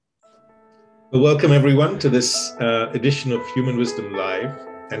Well, welcome everyone to this edition of Human Wisdom Live.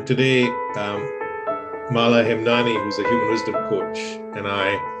 And today, Mala Hemnani, who's a human wisdom coach, and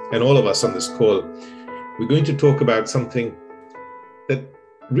I, and all of us on this call, we're going to talk about something that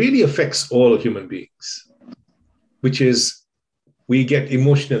really affects all human beings, which is we get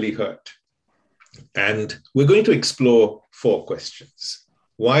emotionally hurt. And we're going to explore 4 questions.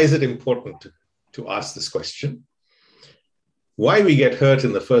 Why is it important to ask this question? Why we get hurt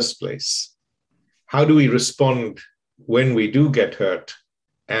in the first place? How do we respond when we do get hurt?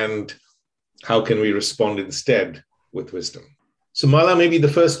 And how can we respond instead with wisdom? So Mala, maybe the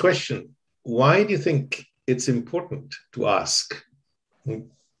first question, why do you think it's important to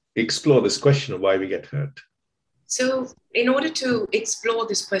explore this question of why we get hurt? So in order to explore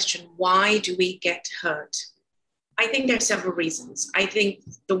this question, why do we get hurt? I think there are several reasons. I think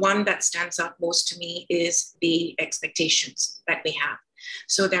the one that stands out most to me is the expectations that we have.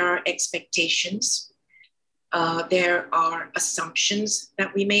 So there are expectations, there are assumptions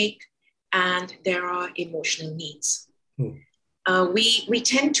that we make, and there are emotional needs. We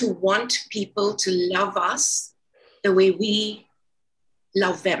tend to want people to love us the way we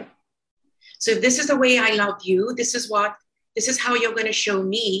love them. So if this is the way I love you, this is how you're going to show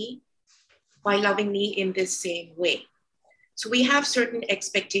me by loving me in this same way. So we have certain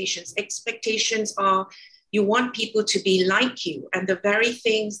expectations. Expectations are you want people to be like you, and the very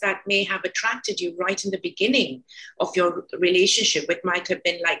things that may have attracted you right in the beginning of your relationship, it might have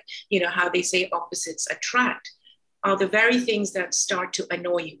been like, how they say opposites attract, are the very things that start to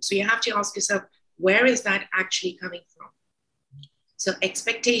annoy you. So you have to ask yourself, where is that actually coming from? So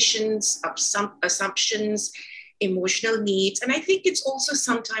expectations, assumptions, emotional needs. And I think it's also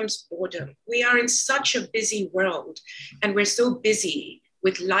sometimes boredom. We are in such a busy world, and we're so busy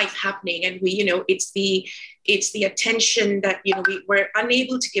with life happening. And it's the attention that, we're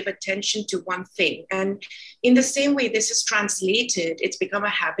unable to give attention to one thing. And in the same way, this is translated, it's become a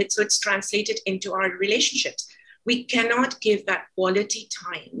habit. So it's translated into our relationships. We cannot give that quality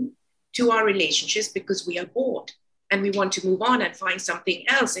time to our relationships because we are bored. And we want to move on and find something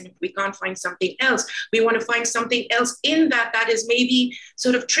else. And if we can't find something else, we want to find something else in that is maybe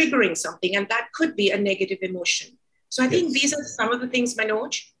sort of triggering something. And that could be a negative emotion. So I think these are some of the things,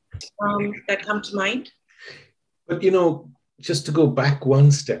 Manoj, that come to mind. But, just to go back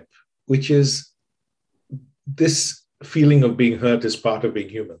one step, which is this feeling of being hurt is part of being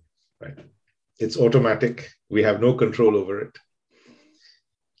human, right? It's automatic. We have no control over it.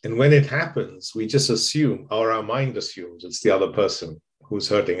 And when it happens, we just assume, or our mind assumes, it's the other person who's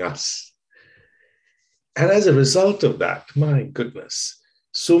hurting us. And as a result of that, my goodness,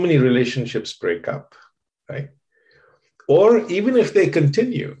 so many relationships break up, right? Or even if they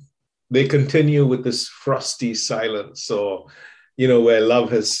continue with this frosty silence, or, where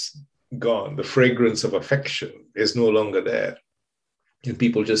love has gone, the fragrance of affection is no longer there. And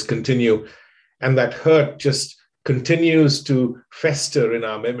people just continue, and that hurt just continues to fester in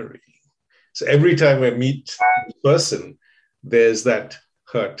our memory. So every time I meet a person, there's that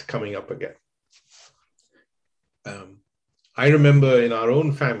hurt coming up again. I remember in our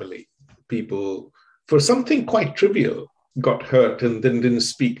own family, people, for something quite trivial, got hurt and then didn't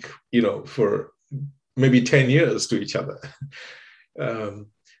speak, for maybe 10 years to each other.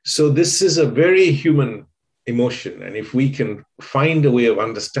 So this is a very human emotion. And if we can find a way of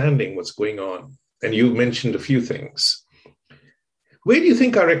understanding what's going on, and you mentioned a few things, where do you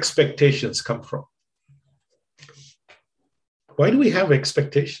think our expectations come from? Why do we have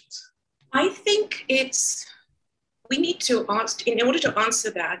expectations? I think we need to ask, in order to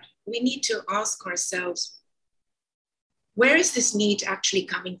answer that, we need to ask ourselves, where is this need actually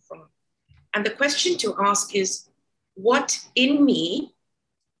coming from? And the question to ask is, what in me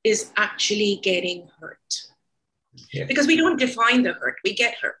is actually getting hurt? Yeah. Because we don't define the hurt, we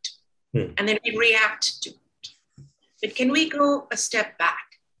get hurt. And then we react to it. But can we go a step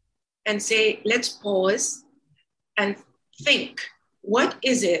back and say, let's pause and think, what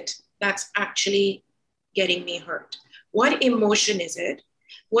is it that's actually getting me hurt? What emotion is it?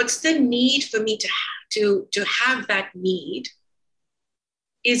 What's the need for me to have that need?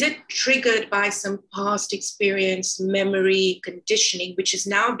 Is it triggered by some past experience, memory, conditioning, which has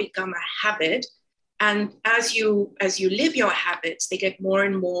now become a habit? And as you live your habits, they get more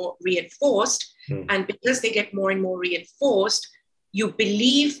and more reinforced. And because they get more and more reinforced, you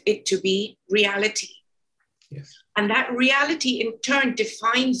believe it to be reality. Yes. And that reality in turn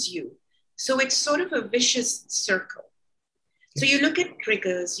defines you. So it's sort of a vicious circle. So you look at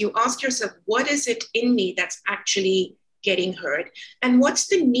triggers, you ask yourself, what is it in me that's actually getting hurt? And what's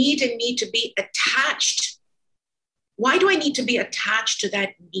the need in me to be attached? Why do I need to be attached to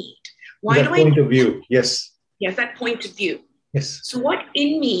that need? Why That do I point do of view, yes. Yes, that point of view. Yes. So what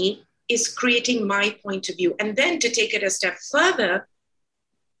in me is creating my point of view? And then to take it a step further,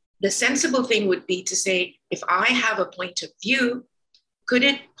 the sensible thing would be to say, if I have a point of view, could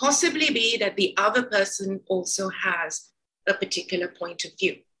it possibly be that the other person also has a particular point of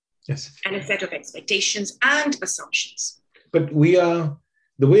view? Yes. And a set of expectations and assumptions. But the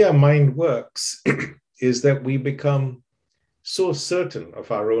way our mind works is that we become so certain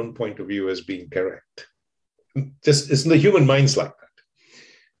of our own point of view as being correct. Just isn't the human mind's like that.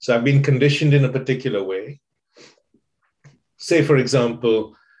 So I've been conditioned in a particular way. Say, for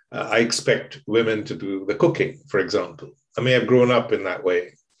example, I expect women to do the cooking, for example. I may have grown up in that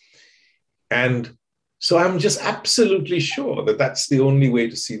way. And so I'm just absolutely sure that that's the only way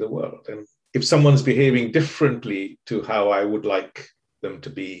to see the world. And if someone's behaving differently to how I would like them to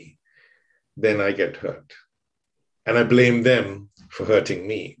be, then I get hurt. And I blame them for hurting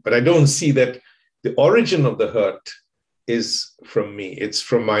me. But I don't see that the origin of the hurt is from me. It's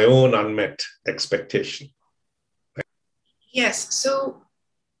from my own unmet expectation. Yes. So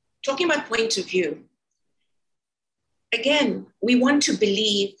talking about point of view, again, we want to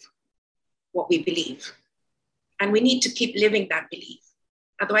believe what we believe. And we need to keep living that belief.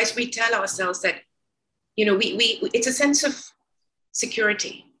 Otherwise, we tell ourselves that, it's a sense of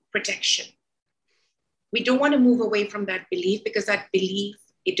security, protection. We don't want to move away from that belief because that belief,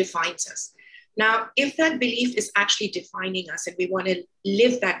 it defines us. Now, if that belief is actually defining us and we want to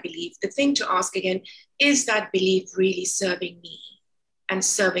live that belief, the thing to ask again, is that belief really serving me and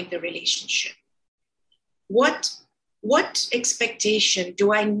serving the relationship? What expectation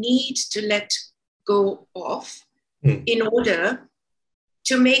do I need to let go of in order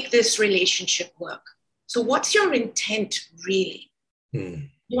to make this relationship work? So what's your intent really? You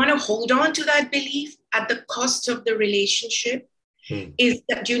want to hold on to that belief at the cost of the relationship? Is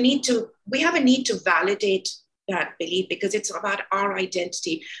that we have a need to validate that belief because it's about our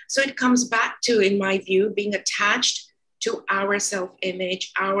identity. So it comes back to, in my view, being attached to our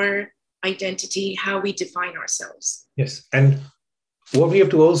self-image, our identity, how we define ourselves. Yes. And what we have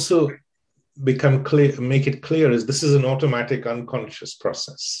to also make it clear is this is an automatic unconscious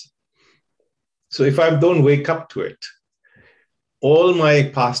process. So if I don't wake up to it, all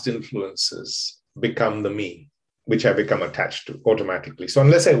my past influences become the me, which I become attached to automatically. So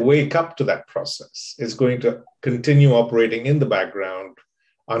unless I wake up to that process, it's going to continue operating in the background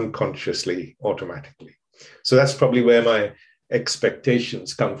unconsciously, automatically. So that's probably where my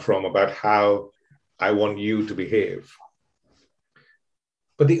expectations come from about how I want you to behave.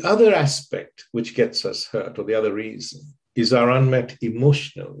 But the other aspect which gets us hurt, or the other reason, is our unmet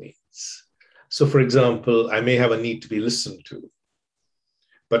emotional needs. So, for example, I may have a need to be listened to,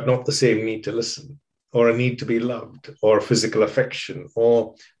 but not the same need to listen, or a need to be loved, or physical affection,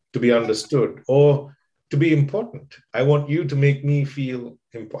 or to be understood, or to be important. I want you to make me feel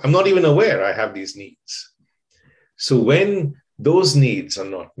important. I'm not even aware I have these needs. So when those needs are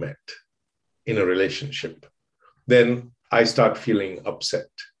not met in a relationship, then I start feeling upset.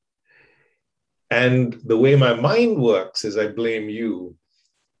 And the way my mind works is I blame you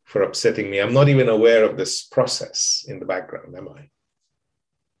for upsetting me. I'm not even aware of this process in the background, am I?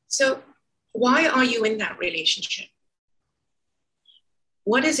 So why are you in that relationship?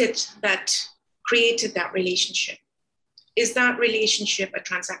 What is it that created that relationship? Is that relationship a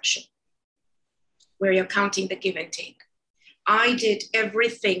transaction where you're counting the give and take? I did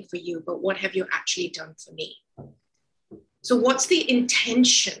everything for you, but what have you actually done for me? So what's the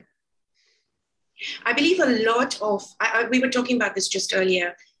intention? I believe a lot of, we were talking about this just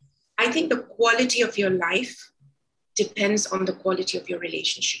earlier. I think the quality of your life depends on the quality of your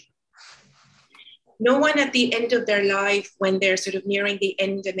relationship. No one at the end of their life, when they're sort of nearing the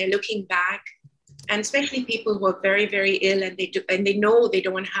end and they're looking back, and especially people who are very, very ill and they know they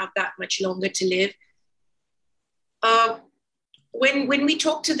don't have that much longer to live. When we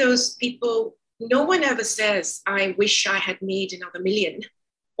talk to those people, no one ever says, I wish I had made another million,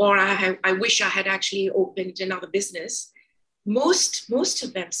 or I wish I had actually opened another business. Most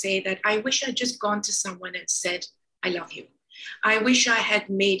of them say that I wish I'd just gone to someone and said, I love you. I wish I had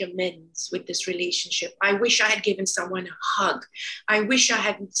made amends with this relationship. I wish I had given someone a hug. I wish I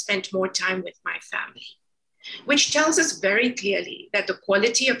had spent more time with my family, which tells us very clearly that the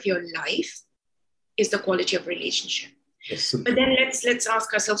quality of your life is the quality of relationship. Yes. But then let's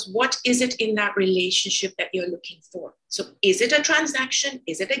ask ourselves, what is it in that relationship that you're looking for? So is it a transaction?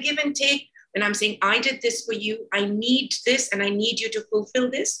 Is it a give and take? When I'm saying, I did this for you, I need this, and I need you to fulfill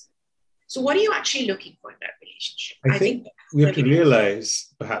this. So what are you actually looking for in that relationship? I think we have to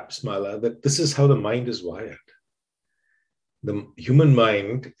realize, perhaps, Mala, that this is how the mind is wired. The human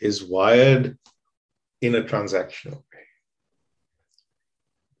mind is wired in a transactional way.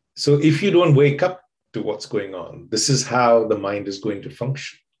 So if you don't wake up to what's going on, this is how the mind is going to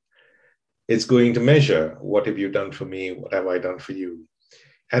function. It's going to measure, what have you done for me? What have I done for you?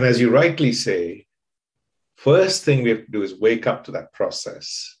 And as you rightly say, first thing we have to do is wake up to that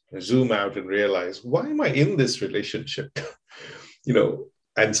process, zoom out and realize, why am I in this relationship?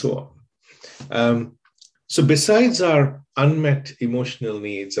 And so on. So besides our unmet emotional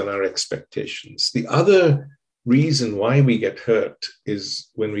needs and our expectations, the other reason why we get hurt is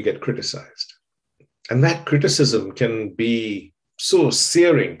when we get criticized. And that criticism can be so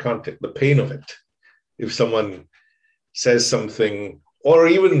searing, can't it? The pain of it. If someone says something, or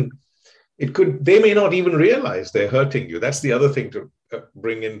even they may not even realize they're hurting you. That's the other thing to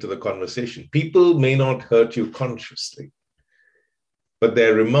bring into the conversation. People may not hurt you consciously, but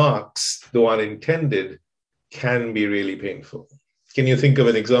their remarks, though unintended, can be really painful. Can you think of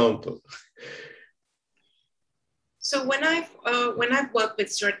an example? So when I've worked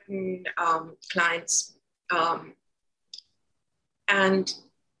with certain clients, and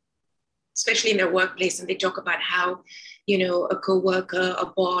especially in their workplace, and they talk about how, a coworker, a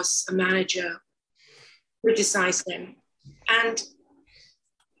boss, a manager criticize them. And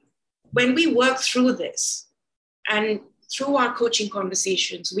when we work through this and through our coaching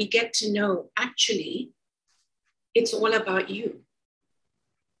conversations, we get to know, actually, it's all about you.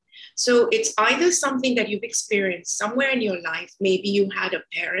 So it's either something that you've experienced somewhere in your life. Maybe you had a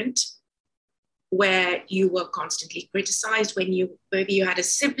parent where you were constantly criticized, maybe you had a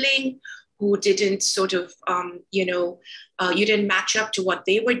sibling who didn't sort of, you didn't match up to what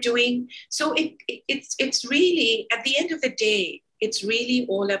they were doing. So it's really, at the end of the day, it's really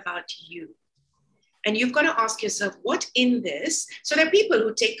all about you. And you've got to ask yourself, what in this? So there are people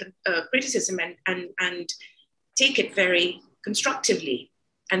who take criticism and take it very constructively,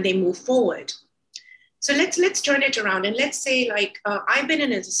 and they move forward. So let's turn it around, and let's say, like, I've been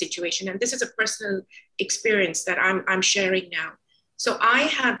in a situation, and this is a personal experience that I'm sharing now. So I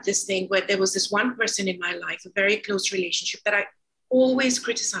had this thing where there was this one person in my life, a very close relationship, that I always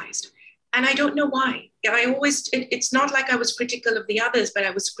criticized. And I don't know why. It's not like I was critical of the others, but I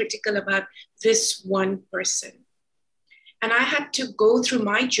was critical about this one person. And I had to go through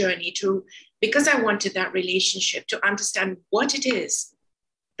my journey because I wanted that relationship, to understand what it is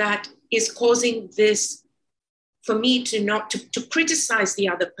that is causing this, for me to criticize the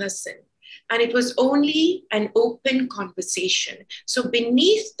other person. And it was only an open conversation. So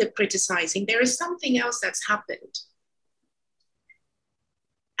beneath the criticizing, there is something else that's happened.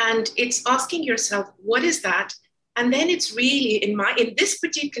 And it's asking yourself, what is that? And then it's really, in this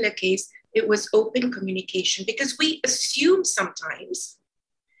particular case, it was open communication, because we assume sometimes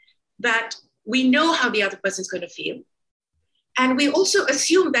that we know how the other person's going to feel. And we also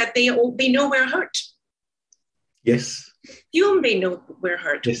assume that they know we're hurt. Yes. Assume they know we're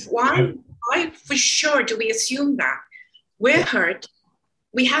hurt. Yes. Why for sure do we assume that? We're hurt.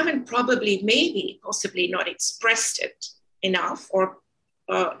 We haven't possibly not expressed it enough, or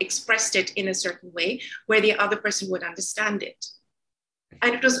expressed it in a certain way where the other person would understand it.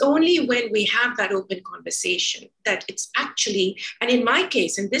 And it was only when we have that open conversation that it's actually, and in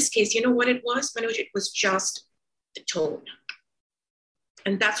this case, you know what it was, Manoj? It was just the tone.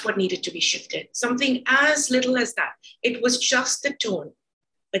 And that's what needed to be shifted. Something as little as that. It was just the tone.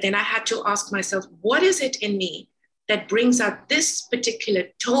 But then I had to ask myself, what is it in me that brings out this particular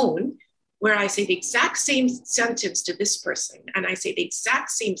tone where I say the exact same sentence to this person and I say the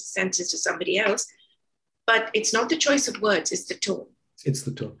exact same sentence to somebody else, but it's not the choice of words, it's the tone. It's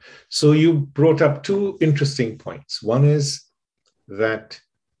the tone. So you brought up two interesting points. One is that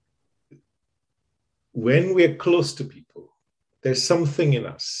when we're close to people, there's something in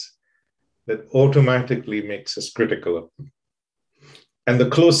us that automatically makes us critical of them. And the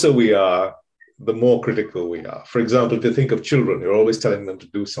closer we are, the more critical we are. For example, if you think of children, you're always telling them to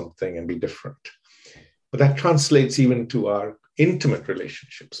do something and be different. But that translates even to our intimate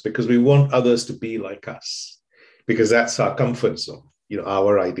relationships, because we want others to be like us, because that's our comfort zone,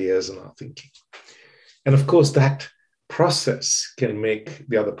 our ideas and our thinking. And of course, that process can make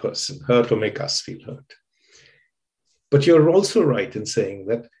the other person hurt or make us feel hurt. But you're also right in saying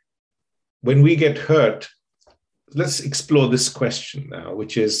that when we get hurt, let's explore this question now,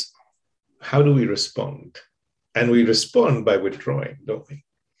 which is, how do we respond? And we respond by withdrawing, don't we?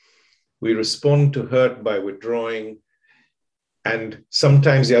 We respond to hurt by withdrawing, and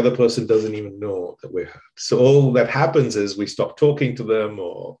sometimes the other person doesn't even know that we're hurt. So all that happens is we stop talking to them,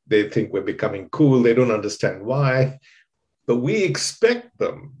 or they think we're becoming cool. They don't understand why. but we expect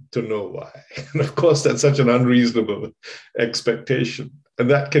them to know why. And of course, that's such an unreasonable expectation. And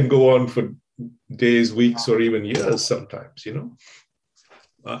that can go on for days, weeks, or even years sometimes,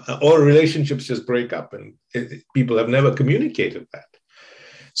 or relationships just break up and people have never communicated that.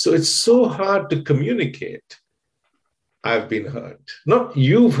 So it's so hard to communicate. I've been hurt. Not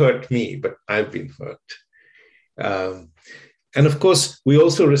you've hurt me, but I've been hurt. And of course, we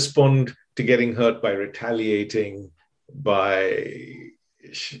also respond to getting hurt by retaliating, by,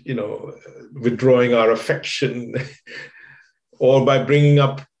 withdrawing our affection, or by being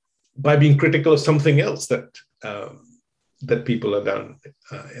critical of something else that people have done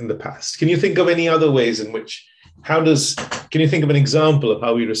in the past. Can you think of any other ways in which, can you think of an example of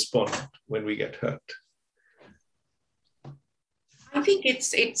how we respond when we get hurt? I think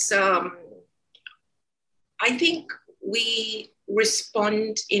I think we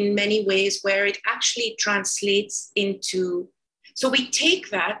respond in many ways where it actually translates into, so we take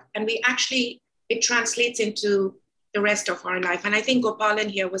that and it translates into the rest of our life. And I think Gopalan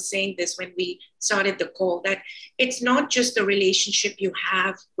here was saying this when we started the call, that it's not just the relationship you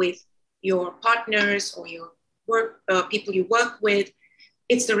have with your partners or your work, people you work with,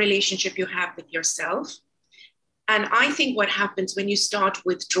 it's the relationship you have with yourself. And I think what happens when you start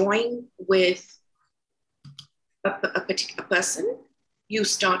withdrawing with a particular person, you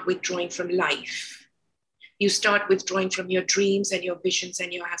start withdrawing from life. You start withdrawing from your dreams and your visions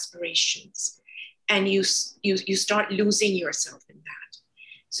and your aspirations. And you start losing yourself in that.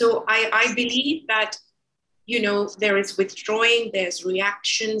 So I believe that, there is withdrawing, there's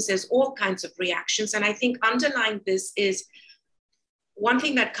reactions, there's all kinds of reactions. And I think underlying this is, one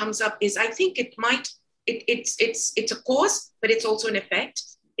thing that comes up is, I think it's a cause, but it's also an effect,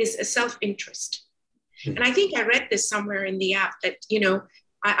 is a self-interest. And I think I read this somewhere in the app that,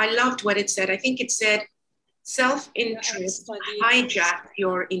 I loved what it said. I think it said, self-interest hijack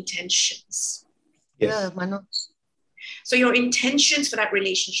your intentions. Yes. So your intentions for that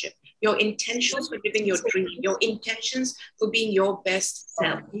relationship, your intentions for living your dream, your intentions for being your best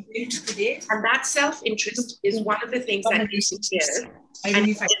self. And that self-interest is one of the things that disappears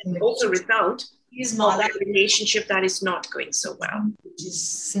and also result of a relationship that is not going so well.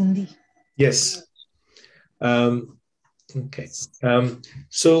 Yes. Okay.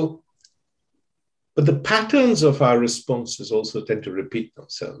 But the patterns of our responses also tend to repeat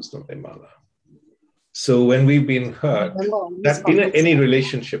themselves, don't they, Mala? So when we've been hurt, that in any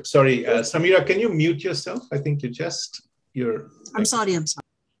relationship, sorry, Samira, can you mute yourself? I think I'm sorry.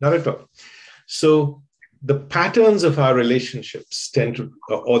 Not at all. So the patterns of our relationships tend to,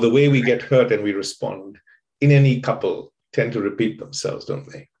 or the way we get hurt and we respond in any couple tend to repeat themselves,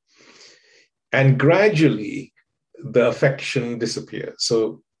 don't they? And gradually the affection disappears.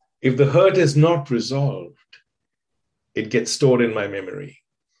 So if the hurt is not resolved, it gets stored in my memory.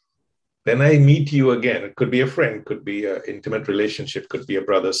 Then I meet you again. It could be a friend, could be an intimate relationship, could be a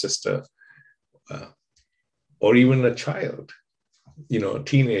brother, sister, or even a child, a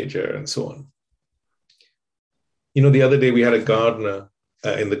teenager and so on. The other day we had a gardener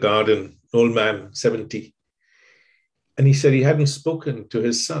in the garden, an old man, 70. And he said he hadn't spoken to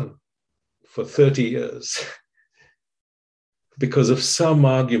his son for 30 years because of some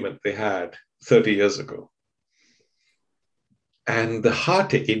argument they had 30 years ago. And the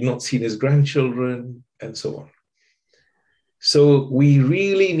heartache, he'd not seen his grandchildren and so on. So we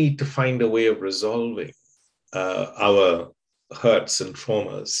really need to find a way of resolving our hurts and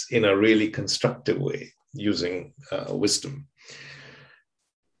traumas in a really constructive way using wisdom.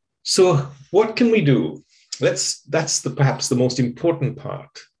 So what can we do? That's perhaps the most important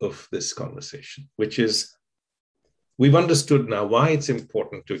part of this conversation, which is we've understood now why it's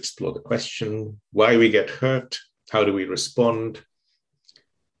important to explore the question, why we get hurt, how do we respond?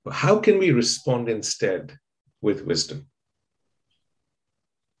 How can we respond instead with wisdom?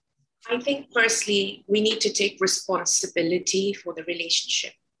 I think firstly, we need to take responsibility for the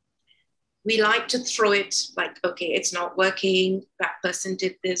relationship. We like to throw it like, okay, it's not working. That person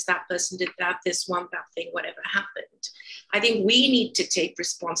did this, that person did that, this one, that thing, whatever happened. I think we need to take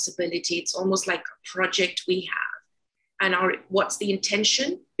responsibility. It's almost like a project we have. And what's the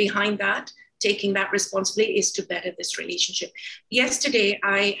intention behind that? Taking that responsibility is to better this relationship. Yesterday,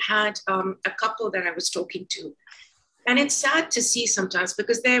 I had a couple that I was talking to. And it's sad to see sometimes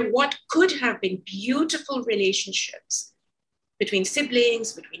because they're what could have been beautiful relationships between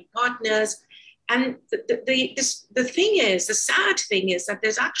siblings, between partners. And the thing is, the sad thing is that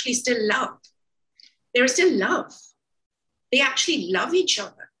there's actually still love. There is still love. They actually love each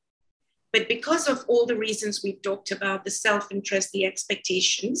other. But because of all the reasons we've talked about, the self-interest, the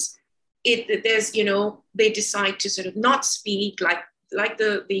expectations, there's, they decide to sort of not speak, like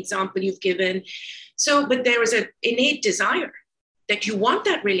the example you've given. So, but there is an innate desire that you want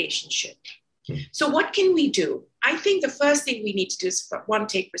that relationship. So what can we do? I think the first thing we need to do is, one,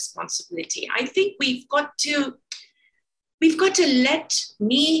 take responsibility. I think we've got to let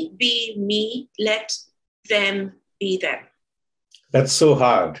me be me, let them be them. That's so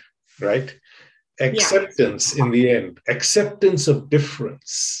hard, right? Acceptance, in the end, acceptance of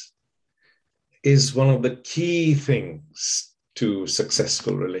difference is one of the key things to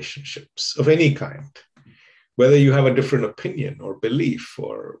successful relationships of any kind. Whether you have a different opinion or belief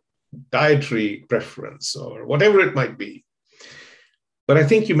or dietary preference or whatever it might be. But I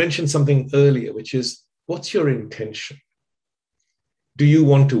think you mentioned something earlier, which is, what's your intention? Do you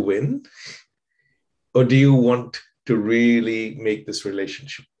want to win? Or do you want to really make this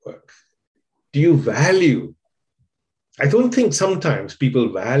relationship work? Do you value? I don't think sometimes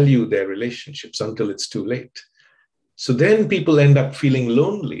people value their relationships until it's too late. So then people end up feeling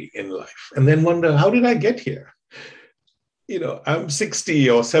lonely in life and then wonder, how did I get here? I'm 60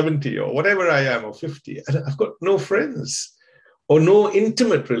 or 70 or whatever I am, or 50, and I've got no friends or no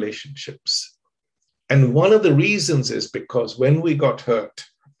intimate relationships. And one of the reasons is because when we got hurt,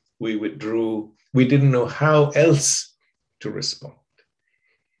 we withdrew. We didn't know how else to respond.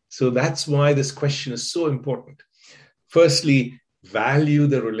 So that's why this question is so important. Firstly, value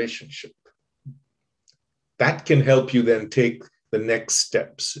the relationship. That can help you then take the next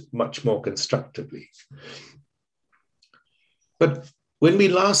steps much more constructively. But when we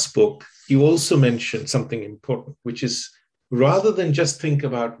last spoke, you also mentioned something important, which is, rather than just think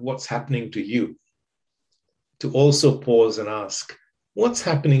about what's happening to you, to also pause and ask, what's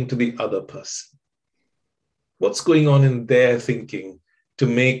happening to the other person? What's going on in their thinking to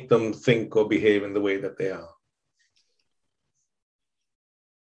make them think or behave in the way that they are?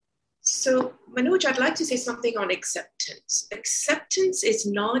 So, Manoj, I'd like to say something on acceptance. Acceptance is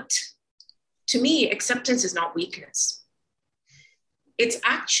not weakness. It's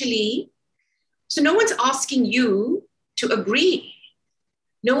actually, so no one's asking you to agree.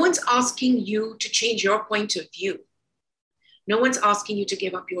 No one's asking you to change your point of view. No one's asking you to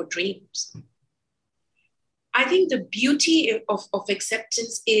give up your dreams. I think the beauty of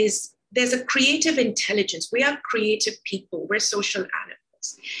acceptance is there's a creative intelligence. We are creative people. We're social animals.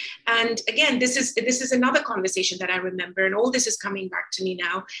 And again, this is another conversation that I remember, and all this is coming back to me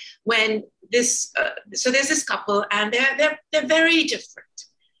now. When so there's this couple, and they're very different.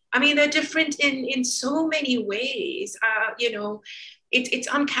 I mean, they're different in so many ways. It's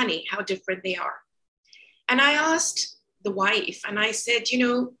uncanny how different they are. And I asked the wife, and I said,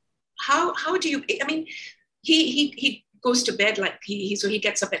 how do you? I mean, he goes to bed so he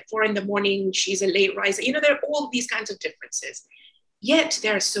gets up at 4 a.m. She's a late riser. There are all these kinds of differences. Yet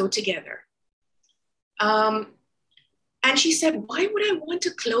they're so together. And she said, why would I want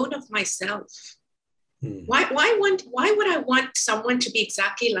a clone of myself? Why would I want someone to be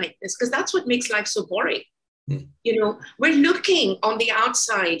exactly like this? Because that's what makes life so boring. We're looking on the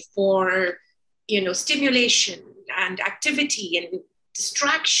outside for, stimulation and activity and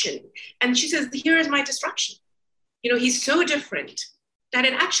distraction. And she says, here is my distraction. He's so different that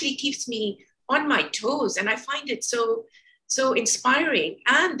it actually keeps me on my toes. And I find it so inspiring.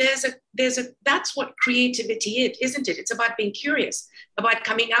 And that's what creativity is, isn't it? It's about being curious, about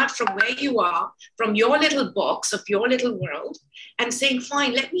coming out from where you are, from your little box of your little world, and saying,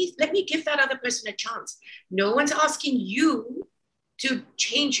 fine, let me give that other person a chance. No one's asking you to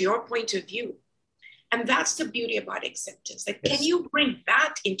change your point of view. And that's the beauty about acceptance. Like, yes. Can you bring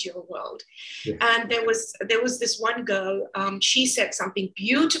that into your world? Yeah. And there was this one girl, she said something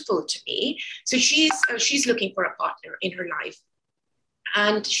beautiful to me. So she's looking for a partner in her life.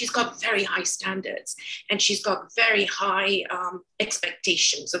 And she's got very high standards. And she's got very high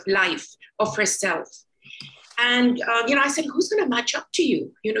expectations of life, of herself. And, I said, who's going to match up to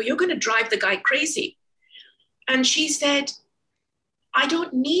you? You're going to drive the guy crazy. And she said, I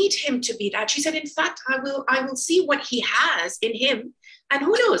don't need him to be that. She said, in fact, I will see what he has in him. And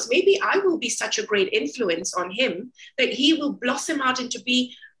who knows, maybe I will be such a great influence on him that he will blossom out into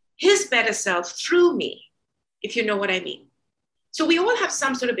be his better self through me, if you know what I mean. So we all have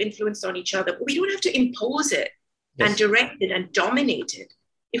some sort of influence on each other, but we don't have to impose it. Yes. And direct it and dominate it.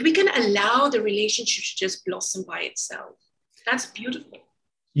 If we can allow the relationship to just blossom by itself, that's beautiful.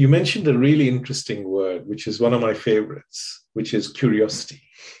 You mentioned a really interesting word, which is one of my favorites, which is curiosity.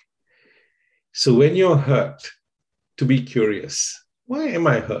 So when you're hurt, to be curious, why am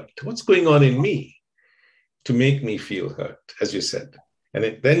I hurt? What's going on in me to make me feel hurt, as you said?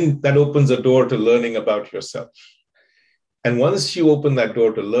 And then that opens a door to learning about yourself. And once you open that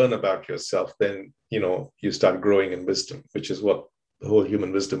door to learn about yourself, then, you start growing in wisdom, which is what the whole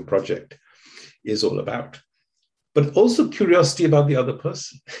Human Wisdom Project is all about. But also curiosity about the other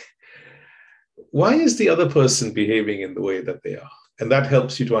person. Why is the other person behaving in the way that they are? And that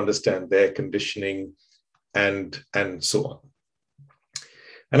helps you to understand their conditioning and so on.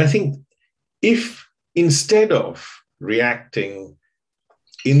 And I think if instead of reacting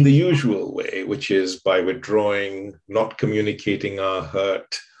in the usual way, which is by withdrawing, not communicating our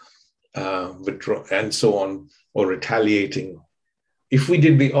hurt, withdraw, and so on, or retaliating, if we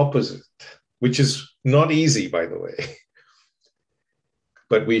did the opposite, which is not easy, by the way,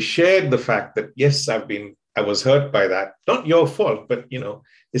 but we shared the fact that, yes, I was hurt by that, not your fault, but,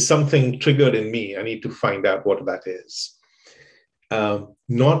 is something triggered in me. I need to find out what that is.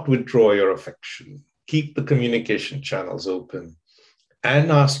 Not withdraw your affection. Keep the communication channels open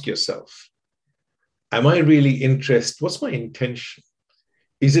and ask yourself, am I really interested? What's my intention?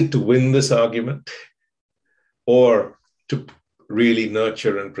 Is it to win this argument or to really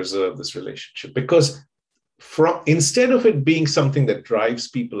nurture and preserve this relationship? Because instead of it being something that drives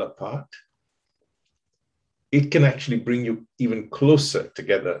people apart, it can actually bring you even closer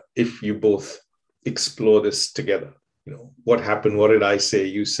together if you both explore this together. What happened? What did I say?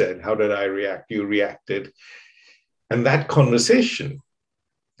 You said. How did I react? You reacted. And that conversation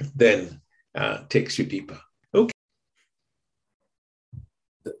then takes you deeper. Okay.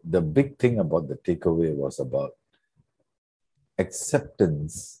 The big thing about the takeaway was about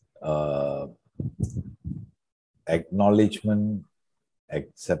acceptance, acknowledgement,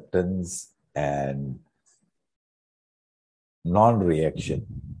 acceptance, and non-reaction.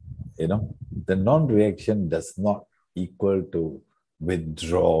 The non-reaction does not equal to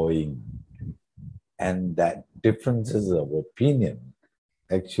withdrawing. And that differences of opinion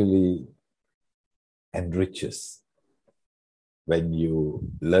actually enriches when you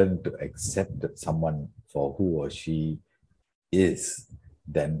learn to accept someone for who or she is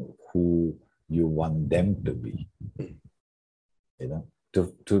than who you want them to be.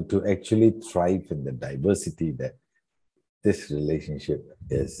 To actually thrive in the diversity that this relationship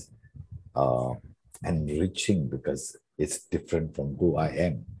is enriching, because it's different from who I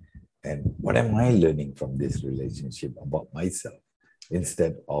am. And what am I learning from this relationship about myself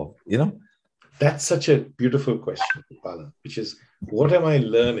instead of, That's such a beautiful question, Bala, which is, what am I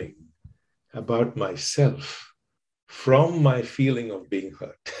learning about myself from my feeling of being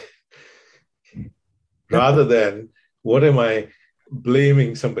hurt? Rather than, what am I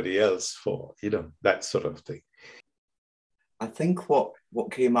blaming somebody else for? That sort of thing. I think what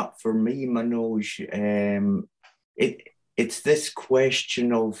came up for me, Manoj, it's this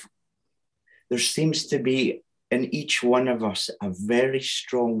question of, there seems to be in each one of us a very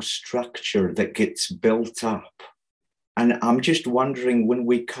strong structure that gets built up. And I'm just wondering, when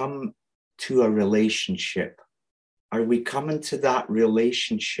we come to a relationship, are we coming to that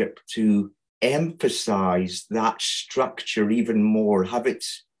relationship to emphasize that structure even more, have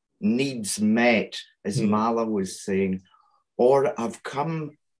its needs met, as Mala was saying, or I've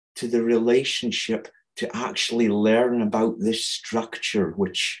come to the relationship to actually learn about this structure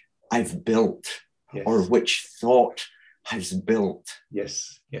which I've built, yes, or which thought has built.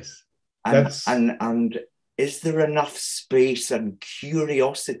 Yes. And is there enough space and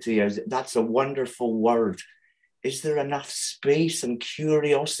curiosity? That's a wonderful word. Is there enough space and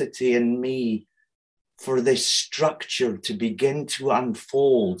curiosity in me for this structure to begin to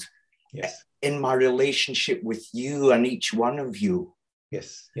unfold? Yes. In my relationship with you and each one of you?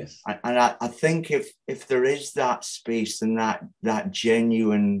 Yes. And I think if there is that space and that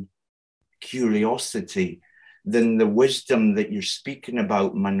genuine curiosity, then the wisdom that you're speaking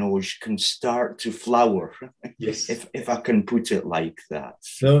about, Manoj, can start to flower. Yes. If I can put it like that.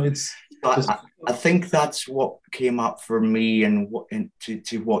 No, it's. I think that's what came up for me, and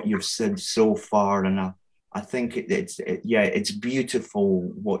to what you've said so far, and I think it's beautiful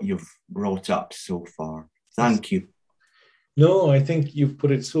what you've brought up so far. Thank you. No, I think you've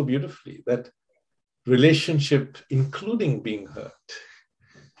put it so beautifully, that relationship, including being hurt,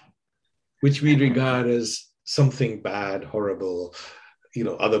 which we regard as something bad, horrible,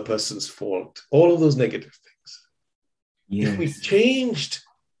 other person's fault, all of those negative things. Yes. If we changed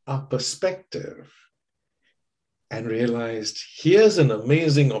our perspective and realized, here's an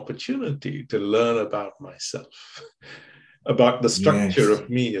amazing opportunity to learn about myself, about the structure of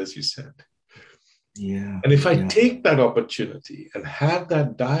me, as you said. Yeah. And if I take that opportunity and have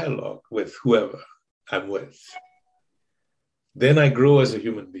that dialogue with whoever I'm with, then I grow as a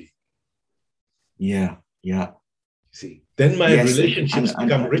human being. Yeah. See, then my relationships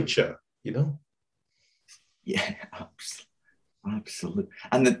become richer, Yeah, Absolutely.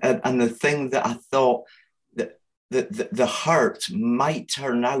 And the thing that I thought that the hurt might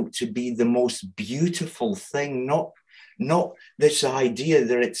turn out to be the most beautiful thing, not this idea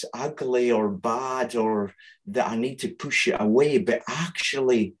that it's ugly or bad or that I need to push it away, but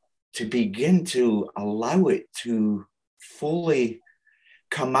actually to begin to allow it to fully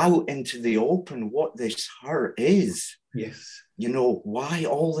come out into the open, what this hurt is. Yes. You know, why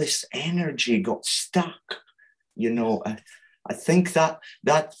all this energy got stuck. You know, I think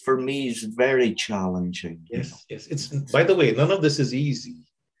that for me is very challenging. Yes, yes. It's, by the way, none of this is easy.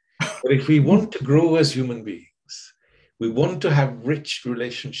 But if we want to grow as human beings, we want to have rich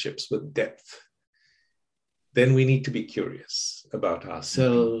relationships with depth, then we need to be curious about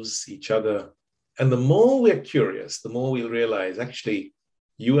ourselves, each other. And the more we're curious, the more we'll realize, actually,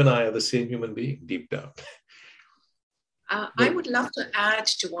 you and I are the same human being deep down. I would love to add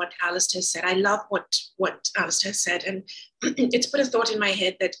to what Alistair said. I love what Alistair said. And it's put a thought in my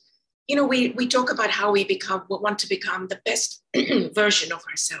head that, you know, we talk about how we want to become the best version of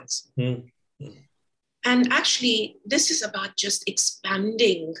ourselves. Mm-hmm. And actually, this is about just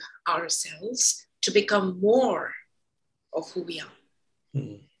expanding ourselves to become more of who we are.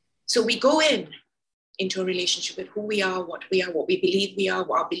 Mm-hmm. So we go into a relationship with who we are, what we believe we are,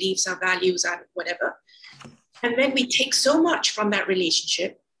 what our beliefs, our values, our whatever. And then we take so much from that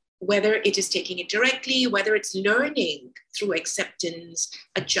relationship, whether it is taking it directly, whether it's learning through acceptance,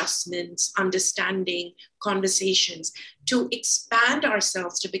 adjustments, understanding, conversations, to expand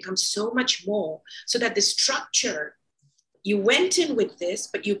ourselves to become so much more, so that the structure, you went in with this,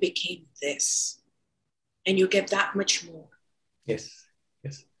 but you became this. And you get that much more. Yes,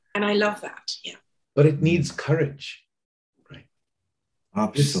 yes. And I love that, yeah. But it needs courage, right?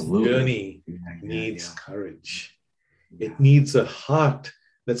 Absolutely. This journey needs courage. It needs a heart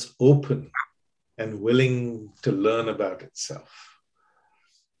that's open and willing to learn about itself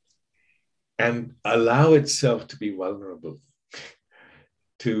and allow itself to be vulnerable.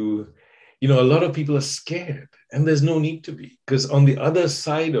 To, you know, a lot of people are scared, and there's no need to be, because on the other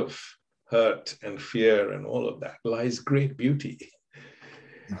side of hurt and fear and all of that lies great beauty.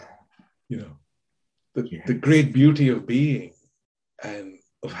 You know, the great beauty of being and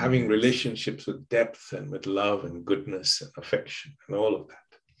of having relationships with depth and with love and goodness and affection and all of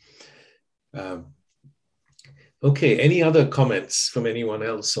that. Okay, any other comments from anyone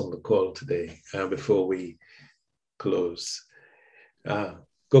else on the call today before we close?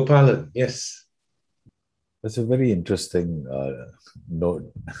 Gopalan, yes. That's a very interesting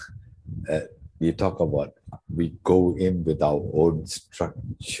note. You talk about we go in with our own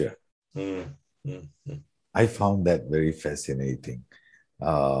structure. I found that very fascinating.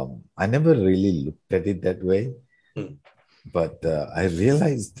 I never really looked at it that way, but I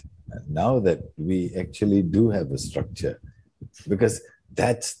realized now that we actually do have a structure, because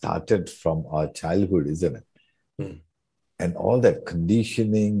that started from our childhood, isn't it? And all that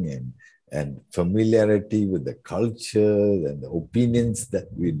conditioning and familiarity with the culture and the opinions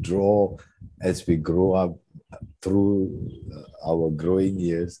that we draw as we grow up through our growing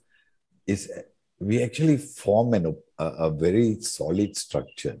years, is we actually form a very solid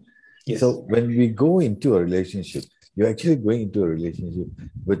structure. Yes. So when we go into a relationship, you're actually going into a relationship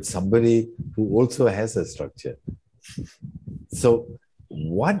with somebody who also has a structure. So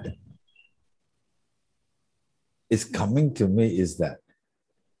what is coming to me is that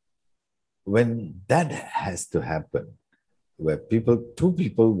when that has to happen, where two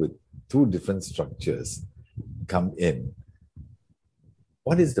people with two different structures come in,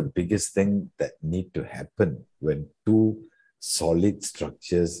 what is the biggest thing that need to happen when two solid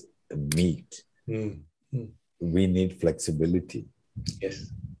structures meet? We need flexibility.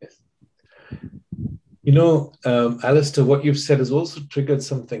 Yes, yes. You know, Alistair, what you've said has also triggered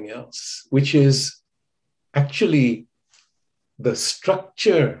something else, which is actually the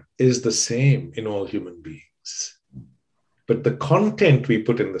structure is the same in all human beings, but the content we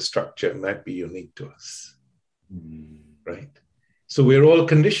put in the structure might be unique to us, right? So we're all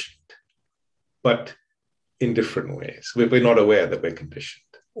conditioned, but in different ways. We're not aware that we're conditioned.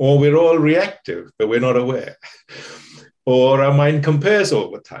 Or we're all reactive, but we're not aware. Or our mind compares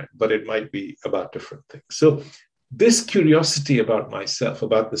all the time, but it might be about different things. So this curiosity about myself,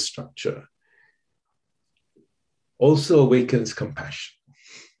 about the structure, also awakens compassion.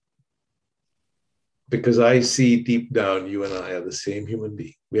 Because I see deep down, you and I are the same human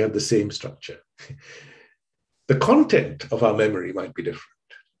being. We have the same structure. The content of our memory might be different,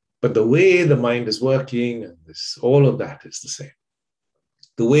 but the way the mind is working and all of that is the same.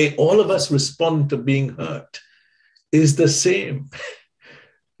 The way all of us respond to being hurt is the same,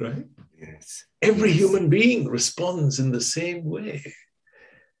 right? Yes. Every human being responds in the same way,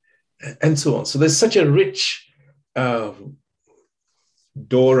 and so on. So there's such a rich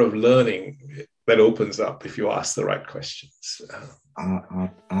door of learning that opens up if you ask the right questions.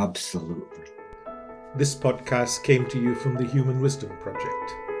 Absolutely. This podcast came to you from the Human Wisdom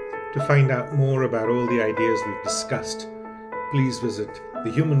Project. To find out more about all the ideas we've discussed, please visit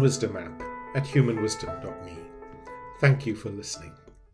the Human Wisdom app at humanwisdom.me. Thank you for listening.